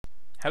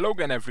Hello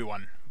again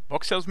everyone,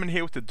 Box Salesman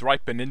here with the Dry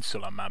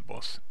Peninsula map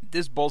boss.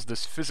 This boss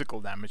does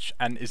physical damage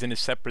and is in a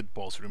separate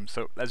boss room,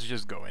 so let's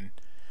just go in.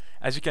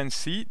 As you can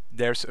see,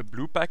 there's a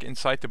blue pack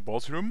inside the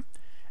boss room,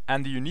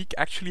 and the unique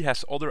actually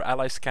has other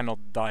allies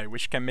cannot die,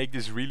 which can make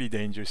this really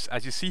dangerous.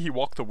 As you see, he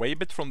walked away a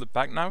bit from the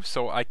pack now,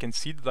 so I can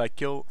see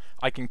that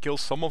I can kill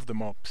some of the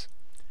mobs.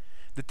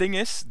 The thing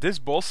is, this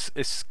boss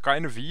is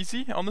kind of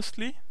easy,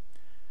 honestly,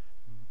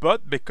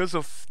 but because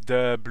of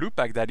the blue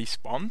pack that he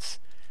spawns,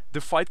 the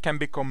fight can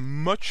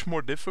become much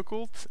more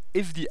difficult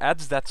if the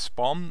ads that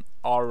spawn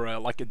are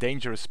like a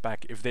dangerous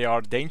pack. If they are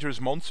dangerous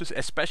monsters,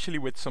 especially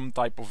with some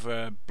type of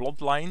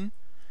bloodline,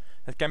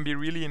 that can be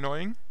really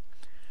annoying.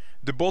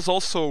 The boss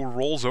also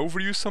rolls over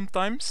you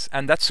sometimes,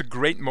 and that's a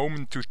great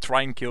moment to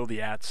try and kill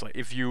the ads. Like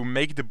if you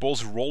make the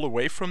boss roll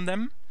away from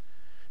them,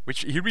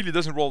 which he really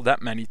doesn't roll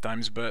that many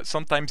times, but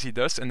sometimes he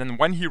does, and then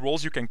when he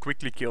rolls you can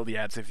quickly kill the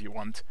ads if you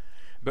want.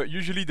 But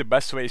usually the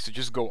best way is to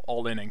just go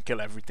all in and kill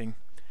everything.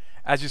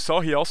 As you saw,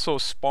 he also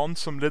spawned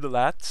some little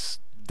ads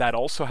that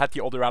also had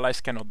the other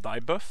allies cannot die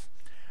buff,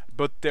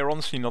 but they're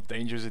honestly not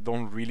dangerous, they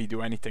don't really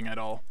do anything at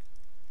all.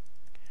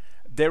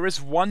 There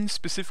is one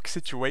specific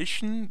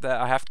situation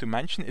that I have to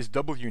mention, is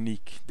double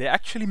unique. They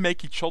actually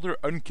make each other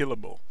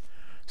unkillable.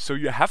 So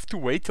you have to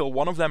wait till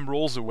one of them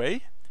rolls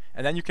away,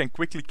 and then you can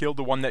quickly kill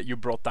the one that you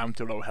brought down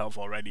to low health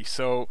already.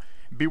 So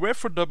beware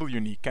for double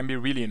unique, can be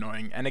really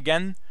annoying. And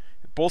again,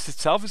 the boss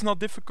itself is not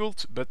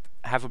difficult, but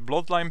have a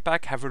bloodline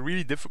pack, have a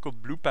really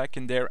difficult blue pack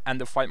in there, and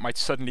the fight might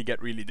suddenly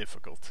get really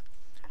difficult.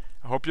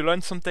 I hope you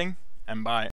learned something, and bye.